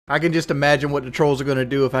I can just imagine what the trolls are going to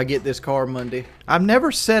do if I get this car Monday. I've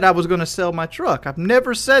never said I was going to sell my truck. I've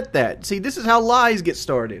never said that. See, this is how lies get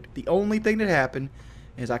started. The only thing that happened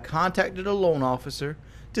is I contacted a loan officer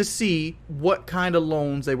to see what kind of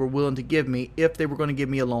loans they were willing to give me, if they were going to give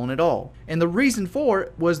me a loan at all. And the reason for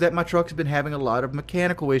it was that my truck's been having a lot of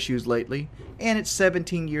mechanical issues lately, and it's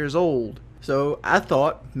 17 years old. So I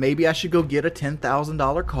thought maybe I should go get a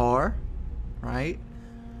 $10,000 car, right,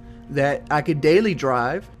 that I could daily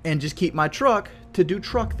drive and just keep my truck to do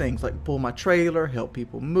truck things like pull my trailer, help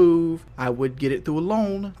people move. I would get it through a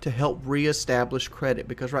loan to help reestablish credit,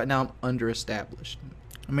 because right now I'm underestablished.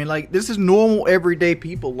 I mean, like, this is normal everyday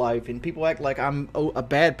people life, and people act like I'm a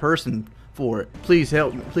bad person for it. Please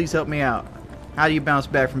help me. Please help me out. How do you bounce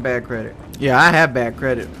back from bad credit? Yeah, I have bad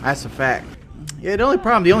credit. That's a fact. Yeah, the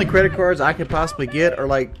only credit cards I could possibly get are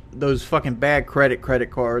like those fucking bad credit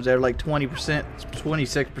cards. They're like 20%,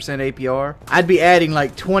 26% APR. I'd be adding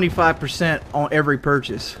like 25% on every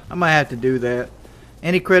purchase. I might have to do that.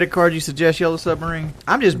 Any credit card you suggest, Yellow Submarine?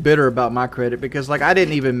 I'm just bitter about my credit because, like, I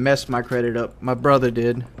didn't even mess my credit up. My brother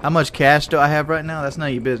did. How much cash do I have right now? That's none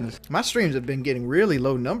of your business. My streams have been getting really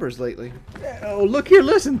low numbers lately. Oh, look here,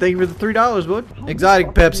 listen. Thank you for the $3, bud. Exotic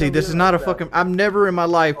Pepsi. This is not a fucking... I've never in my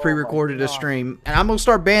life pre-recorded a stream. And I'm gonna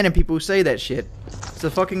start banning people who say that shit. It's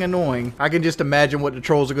fucking annoying. I can just imagine what the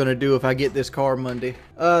trolls are gonna do if I get this car Monday.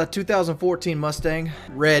 2014 Mustang.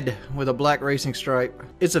 Red with a black racing stripe.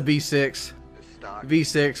 It's a V6.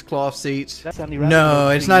 V6 cloth seats. No,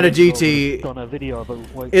 it's not a GT.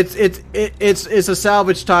 It's a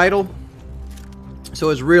salvage title, so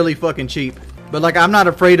it's really fucking cheap. But like, I'm not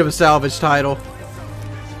afraid of a salvage title.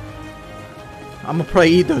 I'm gonna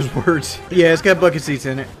probably eat those words. Yeah, it's got bucket seats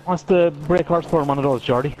in it. What's the brake horsepower on one of those,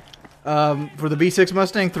 Jordy? For the V6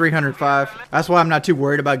 Mustang, 305. That's why I'm not too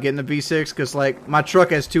worried about getting the V6, because like my truck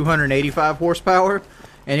has 285 horsepower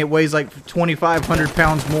and it weighs like 2,500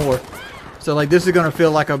 pounds more. So like, this is gonna feel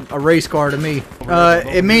like a race car to me.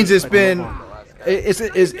 It means it's been,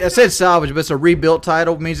 it said salvage, but it's a rebuilt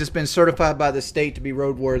title. It means it's been certified by the state to be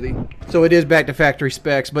roadworthy. So it is back to factory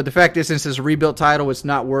specs. But the fact is, since it's a rebuilt title, it's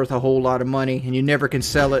not worth a whole lot of money, and you never can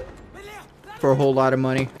sell it for a whole lot of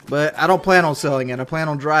money. But I don't plan on selling it. I plan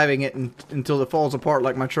on driving it until it falls apart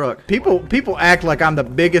like my truck. People act like I'm the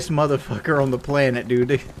biggest motherfucker on the planet,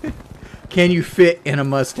 dude. Can you fit in a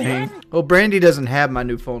Mustang? Well, Brandy doesn't have my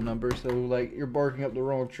new phone number, so like, you're barking up the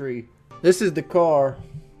wrong tree. This is the car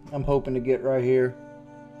I'm hoping to get right here.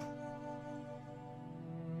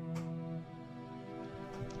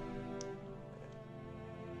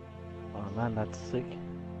 Oh man, that's sick.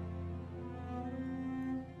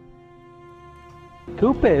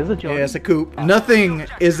 Coupe, is it, Jordan? Yeah, it's a coupe. Nothing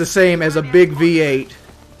is the same as a big V8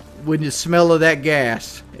 when you smell of that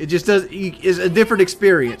gas. It just does. It's a different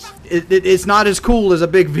experience. It's not as cool as a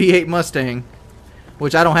big V8 Mustang,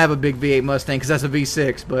 which I don't have a big V8 Mustang because that's a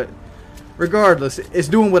V6. But regardless, it's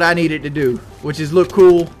doing what I need it to do, which is look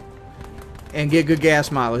cool and get good gas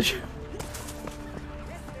mileage.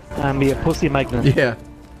 And be a pussy magnet. Yeah,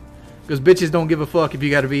 because bitches don't give a fuck if you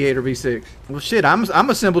got a V8 or V6. Well, shit, I'm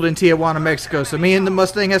assembled in Tijuana, Mexico, so me and the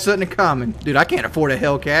Mustang have something in common. Dude, I can't afford a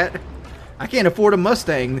Hellcat. I can't afford a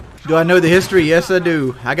Mustang. Do I know the history? Yes, I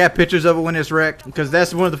do. I got pictures of it when it's wrecked, because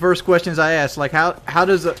that's one of the first questions I asked. Like, how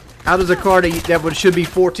does a car that should be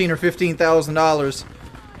 $14,000 or $15,000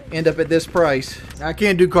 end up at this price? I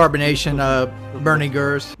can't do carbonation, Bernie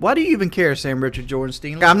Gers. Why do you even care, Sam Richard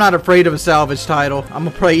Jordanstein? I'm not afraid of a salvage title. I'm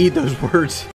gonna probably eat those words.